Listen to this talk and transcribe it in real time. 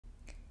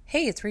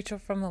Hey, it's Rachel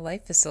from the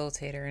Life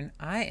Facilitator, and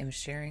I am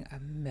sharing a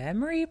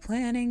memory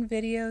planning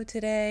video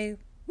today.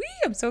 Whee!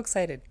 I'm so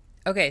excited.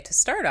 Okay, to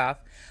start off,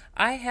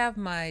 I have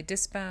my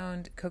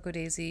Discbound Cocoa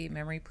Daisy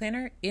memory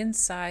planner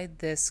inside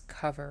this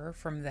cover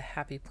from the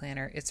Happy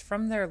Planner. It's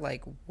from their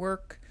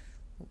work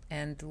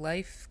and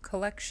life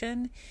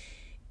collection.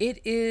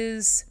 It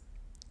is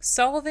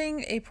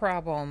solving a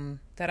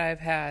problem that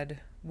I've had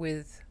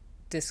with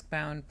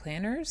disc-bound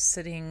planners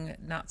sitting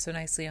not so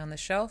nicely on the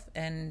shelf,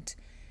 and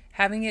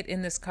having it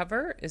in this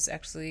cover has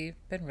actually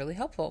been really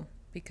helpful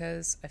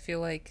because I feel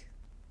like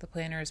the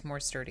planner is more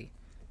sturdy.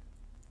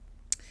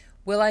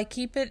 Will I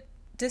keep it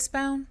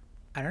disc-bound?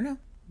 I don't know.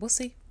 We'll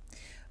see.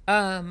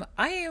 I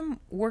am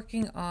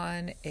working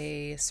on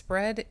a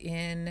spread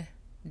in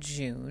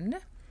June.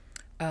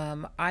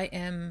 I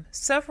am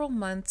several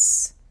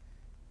months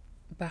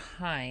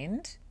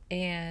behind,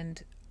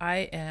 and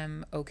I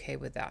am okay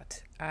with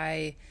that.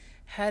 I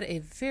had a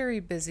very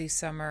busy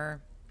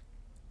summer,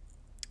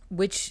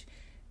 which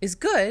is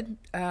good.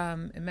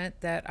 It meant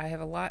that I have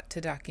a lot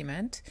to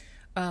document,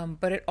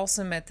 but it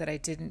also meant that I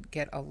didn't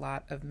get a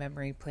lot of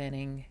memory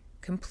planning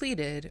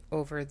completed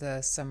over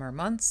the summer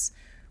months.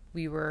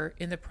 We were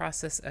in the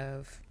process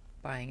of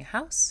buying a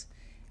house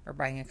or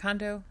buying a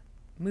condo,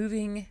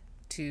 moving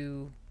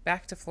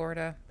back to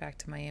Florida, back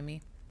to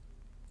Miami.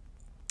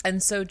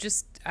 And so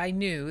I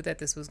knew that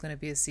this was going to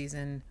be a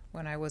season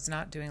when I was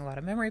not doing a lot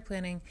of memory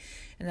planning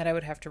and that I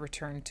would have to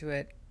return to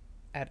it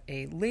at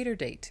a later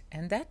date.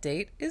 And that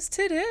date is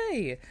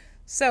today.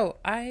 So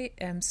I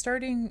am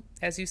starting,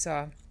 as you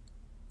saw,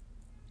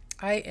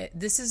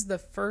 this is the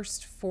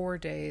first 4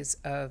 days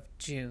of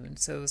June.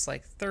 So it was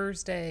like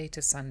Thursday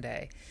to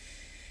Sunday.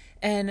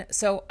 And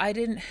so I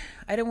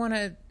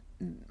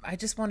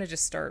just wanted to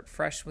start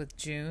fresh with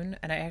June,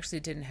 and I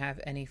actually didn't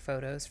have any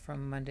photos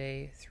from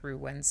Monday through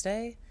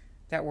Wednesday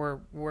that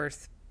were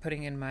worth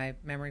putting in my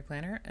memory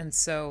planner. And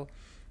so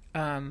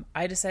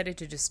I decided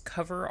to just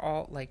cover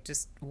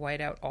just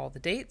white out all the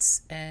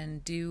dates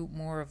and do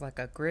more of like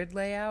a grid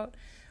layout.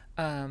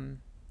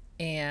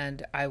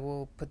 And I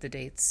will put the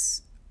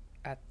dates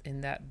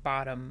in that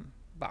bottom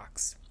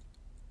box.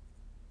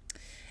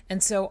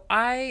 And so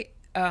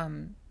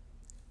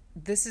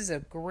this is a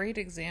great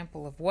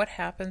example of what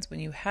happens when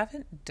you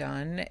haven't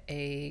done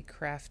a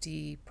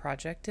crafty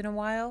project in a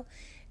while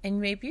and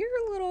maybe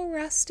you're a little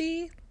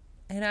rusty.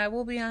 And I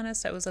will be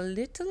honest, I was a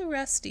little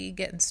rusty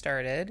getting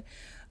started.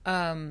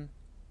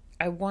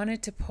 I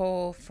wanted to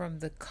pull from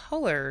the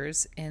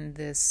colors in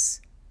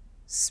this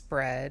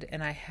spread,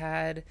 and I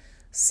had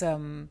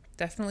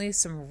definitely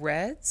some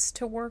reds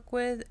to work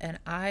with, and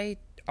I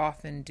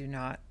often do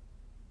not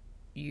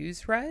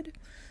use red.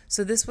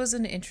 So this was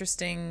an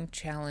interesting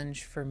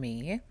challenge for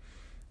me.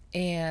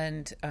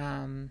 And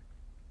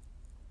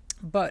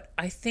but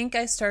I think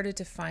I started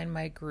to find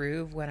my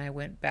groove when I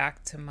went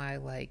back to my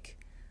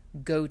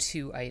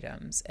go-to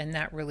items, and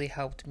that really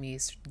helped me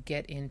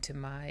get into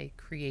my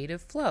creative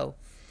flow.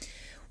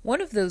 One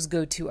of those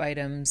go-to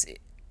items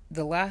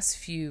the last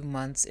few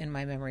months in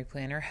my memory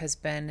planner has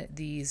been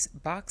these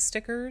box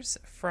stickers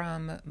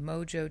from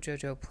Mojo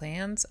Jojo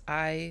Plans.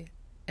 I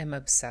am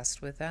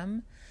obsessed with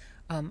them.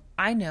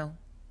 I know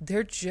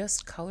they're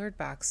just colored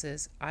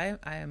boxes. I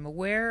am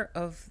aware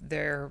of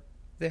their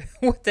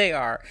what they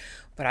are,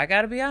 but I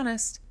gotta be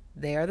honest,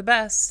 they are the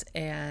best.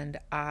 And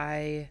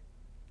I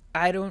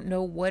don't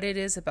know what it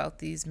is about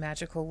these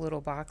magical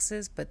little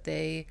boxes, but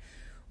they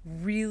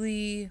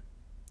really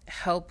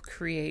help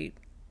create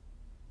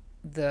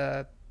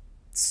the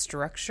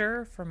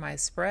structure for my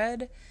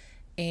spread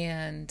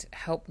and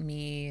help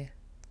me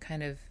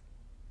kind of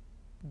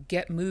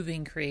get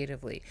moving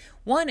creatively.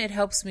 One, it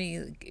helps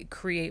me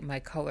create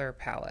my color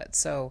palette.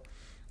 So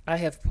I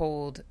have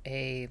pulled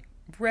a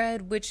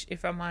red, which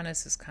if I'm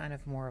honest is kind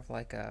of more of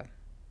like a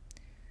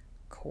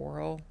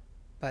coral,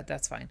 but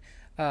that's fine.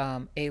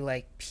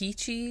 A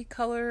peachy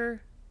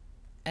color,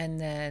 and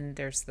then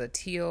there's the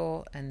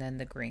teal, and then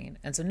the green.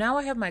 And so now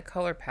I have my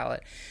color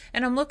palette,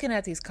 and I'm looking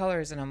at these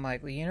colors and I'm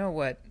like, well, you know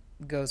what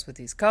goes with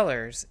these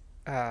colors?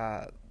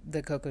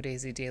 The Cocoa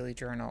Daisy Daily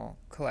Journal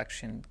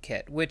collection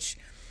kit, which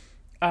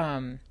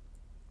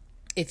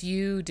if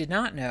you did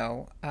not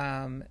know,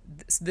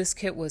 this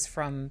kit was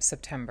from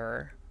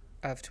September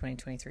of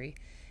 2023,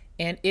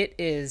 and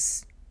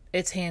it's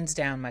hands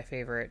down my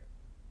favorite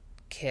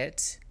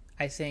kit,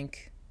 I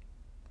think,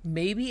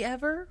 maybe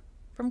ever,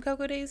 from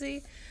Cocoa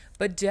Daisy,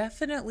 but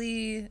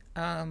definitely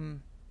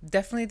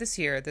this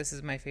year, this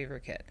is my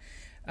favorite kit.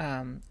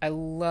 I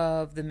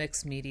love the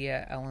mixed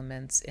media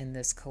elements in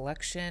this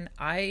collection.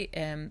 I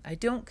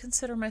don't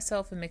consider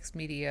myself a mixed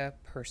media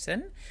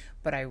person,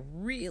 but I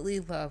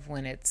really love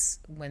when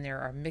there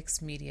are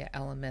mixed media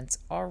elements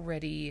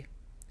already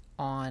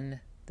on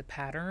the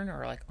pattern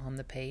or on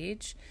the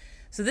page.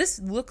 So this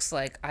looks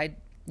like I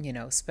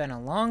spent a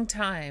long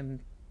time,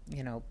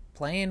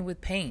 playing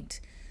with paint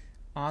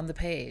on the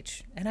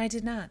page, and I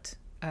did not.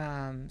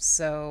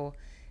 So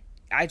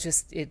I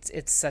just it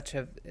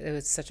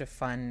was such a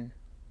fun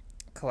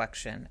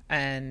collection,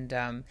 and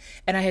I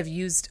have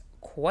used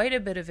quite a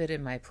bit of it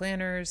in my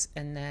planners,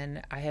 and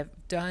then I have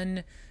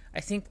done,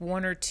 I think,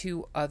 one or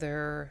two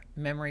other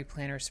memory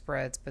planner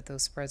spreads, but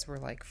those spreads were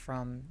like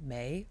from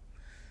May.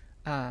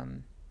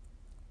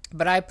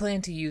 But I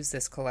plan to use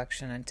this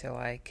collection until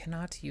I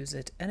cannot use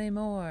it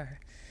anymore.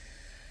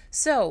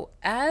 So,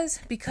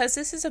 because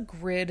this is a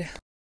grid,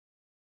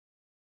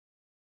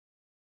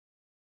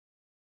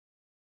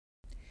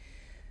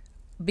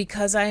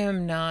 because I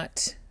am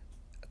not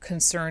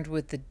concerned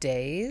with the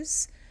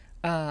days,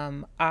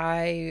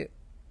 I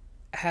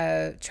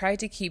have tried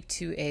to keep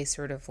to a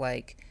sort of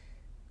like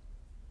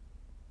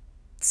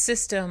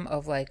system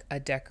of like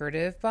a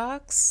decorative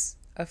box,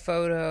 a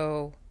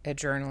photo, a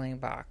journaling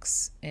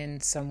box in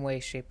some way,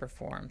 shape, or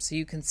form. So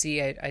you can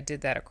see I did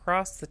that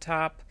across the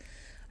top.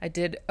 I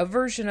did a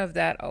version of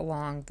that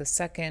along the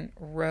second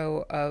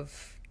row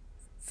of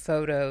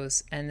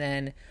photos, and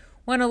then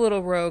went a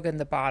little rogue in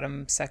the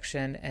bottom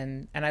section,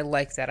 and I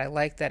like that. I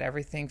like that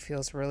everything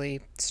feels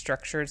really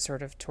structured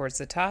sort of towards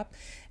the top.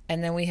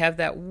 And then we have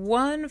that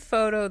one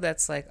photo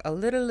that's like a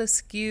little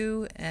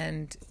askew,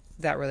 and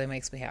that really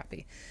makes me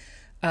happy.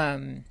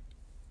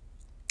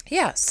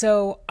 Yeah,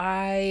 so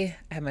I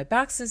have my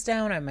boxes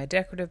down, I have my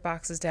decorative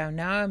boxes down.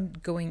 Now I'm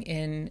going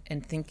in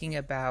and thinking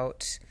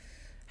about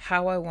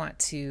how I want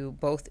to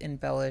both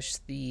embellish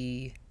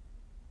the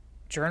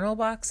journal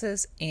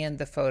boxes and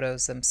the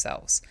photos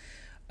themselves.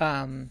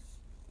 I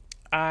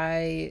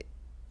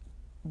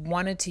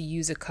wanted to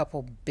use a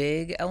couple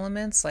big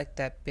elements like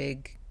that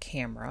big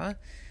camera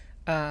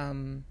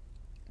to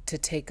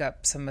take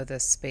up some of the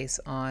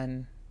space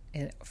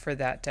for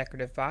that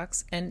decorative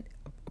box, and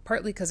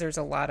partly because there's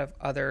a lot of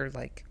other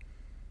like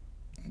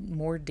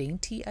more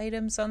dainty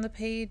items on the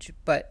page.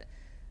 But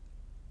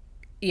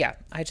yeah,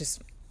 I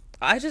just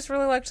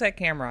really liked that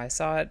camera. I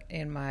saw it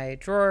in my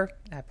drawer,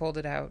 I pulled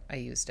it out, I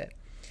used it.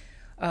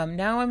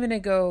 Now I'm going to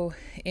go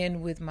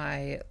in with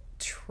my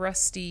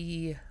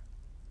trusty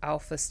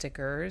alpha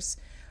stickers.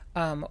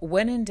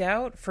 When in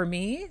doubt,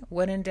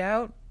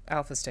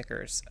 alpha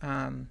stickers.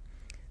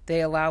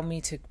 They allow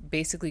me to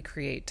basically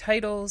create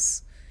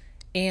titles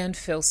and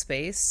fill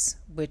space,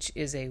 which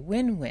is a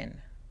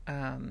win-win.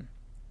 And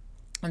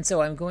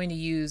so I'm going to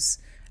use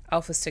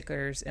alpha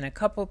stickers in a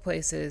couple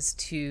places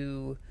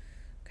to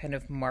kind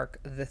of mark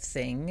the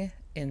thing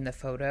in the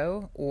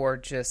photo, or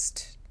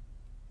just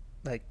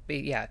like,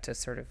 yeah, to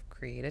sort of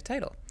create a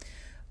title.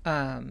 What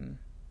am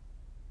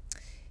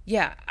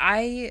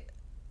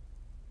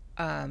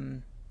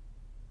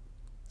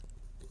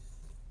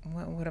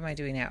I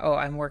doing now? Oh,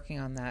 I'm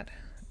working on that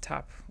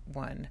top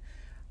one.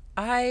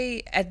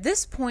 At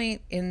this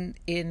point in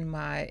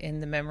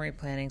the memory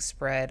planning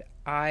spread,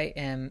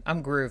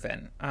 I'm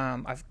grooving.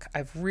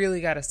 I've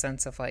really got a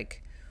sense of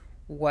like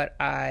what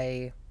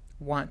I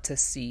want to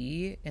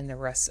see in the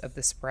rest of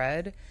the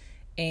spread,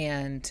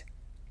 and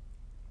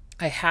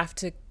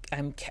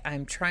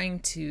I'm trying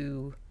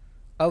to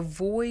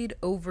avoid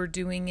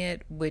overdoing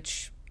it,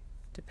 which,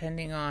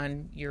 depending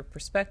on your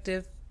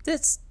perspective,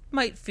 this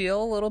might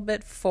feel a little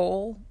bit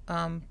full,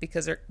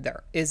 because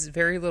there is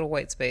very little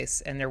white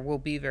space, and there will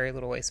be very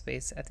little white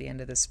space at the end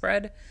of the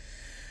spread.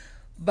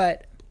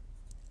 But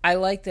I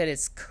like that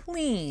it's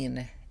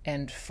clean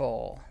and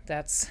full.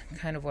 That's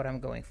kind of what I'm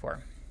going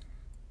for.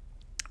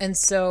 And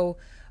so,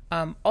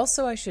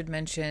 also I should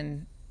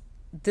mention,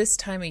 this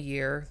time of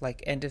year,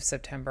 like end of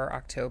September,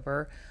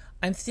 October,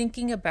 I'm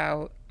thinking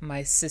about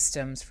my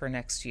systems for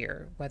next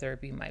year, whether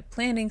it be my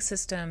planning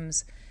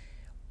systems,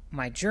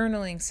 my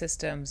journaling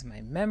systems,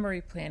 my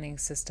memory planning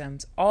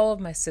systems. All of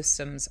my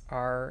systems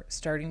are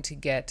starting to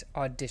get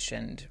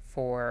auditioned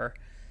for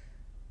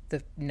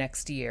the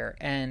next year.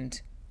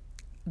 And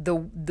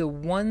the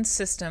one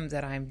system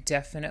that I'm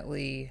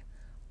definitely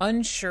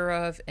unsure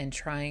of and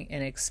trying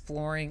and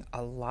exploring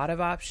a lot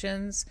of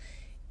options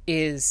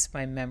is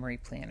my memory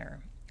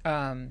planner.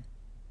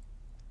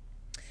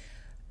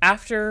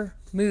 After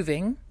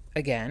moving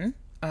again,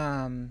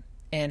 and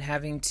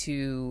having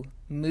to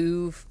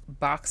move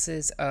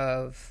boxes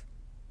of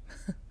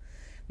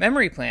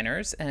memory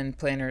planners and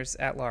planners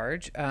at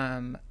large,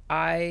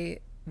 I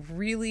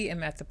really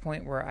am at the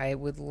point where I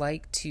would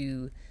like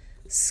to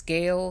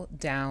scale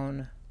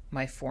down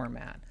my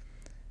format.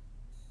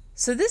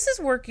 So this is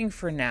working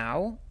for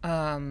now,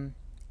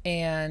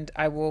 and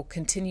I will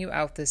continue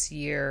out this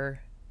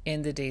year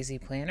in the Daisy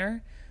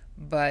Planner,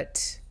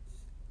 but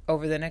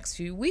over the next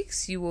few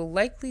weeks, you will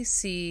likely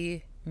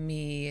see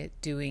me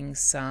doing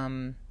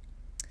some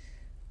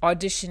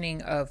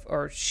auditioning of,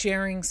 or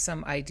sharing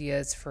some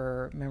ideas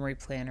for memory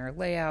planner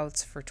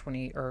layouts for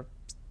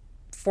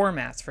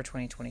formats for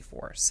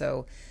 2024.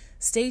 So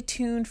stay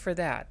tuned for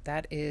that.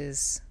 That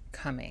is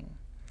coming.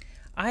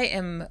 I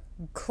am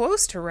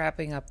close to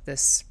wrapping up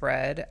this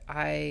spread.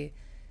 I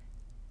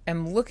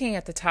am looking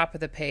at the top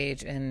of the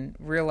page and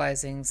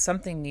realizing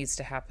something needs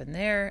to happen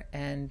there,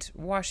 and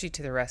washi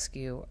to the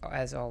rescue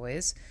as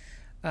always.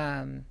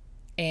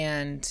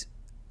 And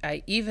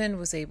I even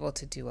was able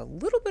to do a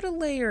little bit of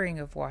layering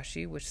of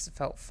washi, which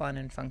felt fun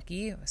and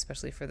funky,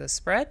 especially for this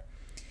spread.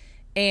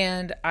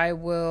 And I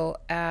will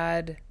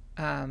add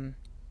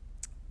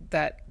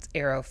that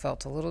arrow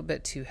felt a little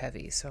bit too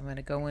heavy, so I'm going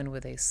to go in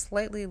with a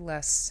slightly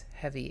less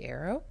heavy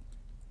arrow.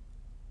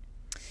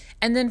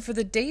 And then for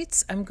the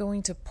dates, I'm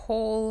going to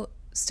pull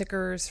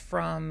stickers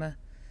from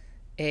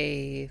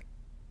a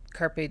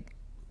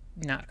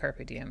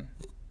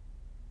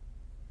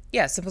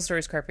Simple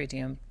Stories Carpe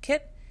Diem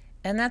kit.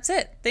 And that's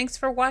it. Thanks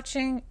for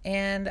watching,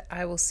 and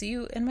I will see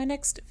you in my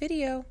next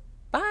video.